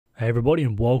Hey everybody,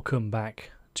 and welcome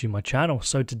back to my channel.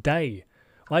 So today,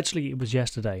 well actually it was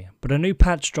yesterday, but a new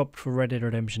patch dropped for Red Dead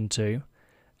Redemption 2,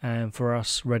 and for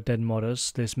us Red Dead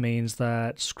modders, this means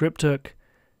that ScriptHook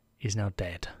is now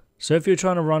dead. So if you're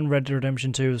trying to run Red Dead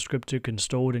Redemption 2 with ScriptHook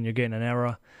installed and you're getting an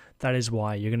error, that is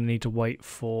why. You're going to need to wait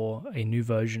for a new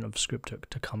version of ScriptHook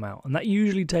to come out, and that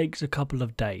usually takes a couple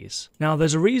of days. Now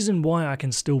there's a reason why I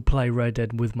can still play Red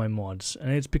Dead with my mods,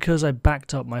 and it's because I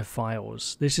backed up my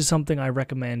files. This is something I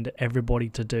recommend everybody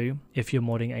to do if you're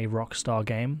modding a Rockstar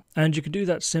game, and you can do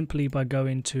that simply by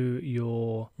going to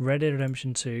your Red Dead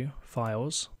Redemption 2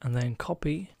 files and then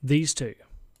copy these two.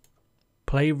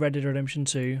 Play Red Dead Redemption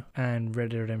 2 and Red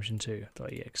Dead Redemption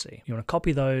 2.exe. You want to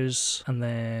copy those and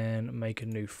then make a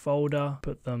new folder,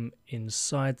 put them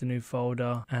inside the new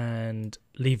folder and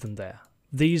leave them there.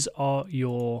 These are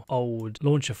your old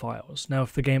launcher files. Now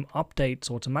if the game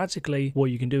updates automatically, what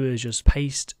you can do is just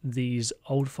paste these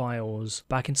old files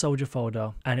back inside your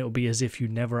folder and it will be as if you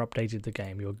never updated the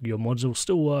game. Your mods will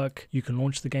still work. You can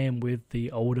launch the game with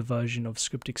the older version of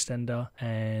Script Extender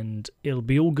and it'll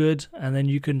be all good, and then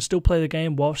you can still play the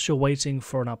game whilst you're waiting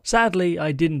for an update. Sadly,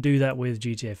 I didn't do that with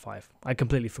GTA 5. I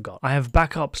completely forgot. I have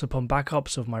backups upon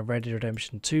backups of my Red Dead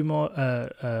Redemption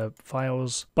 2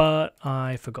 files, but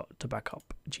I forgot to back up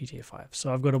GTA 5,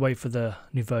 so I've got to wait for the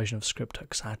new version of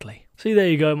ScriptHook, sadly. See, there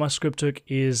you go, my ScriptHook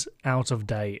is out of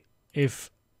date.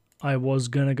 If I was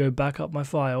going to go back up my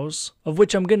files, of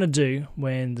which I'm going to do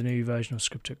when the new version of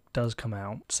ScriptHook does come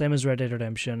out, same as Red Dead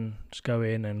Redemption, just go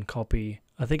in and copy,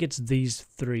 I think it's these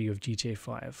three of GTA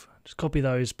 5. Just copy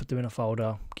those, put them in a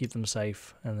folder, keep them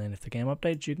safe, and then if the game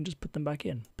updates, you can just put them back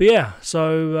in. But yeah,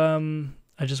 so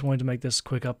I just wanted to make this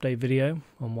quick update video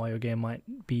on why your game might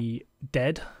be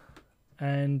dead.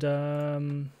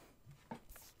 And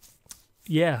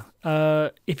yeah,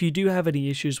 if you do have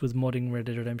any issues with modding Red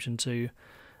Dead Redemption 2,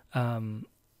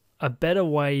 a better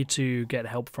way to get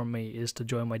help from me is to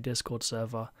join my Discord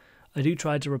server. I do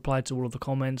try to reply to all of the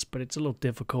comments, but it's a little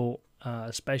difficult,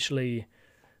 especially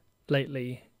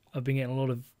lately. I've been getting a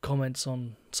lot of comments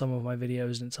on some of my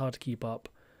videos and it's hard to keep up.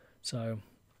 So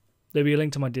there'll be a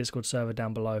link to my Discord server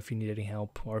down below if you need any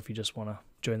help or if you just want to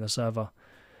join the server.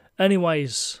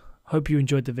 Anyways, hope you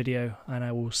enjoyed the video, and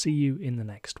I will see you in the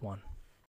next one.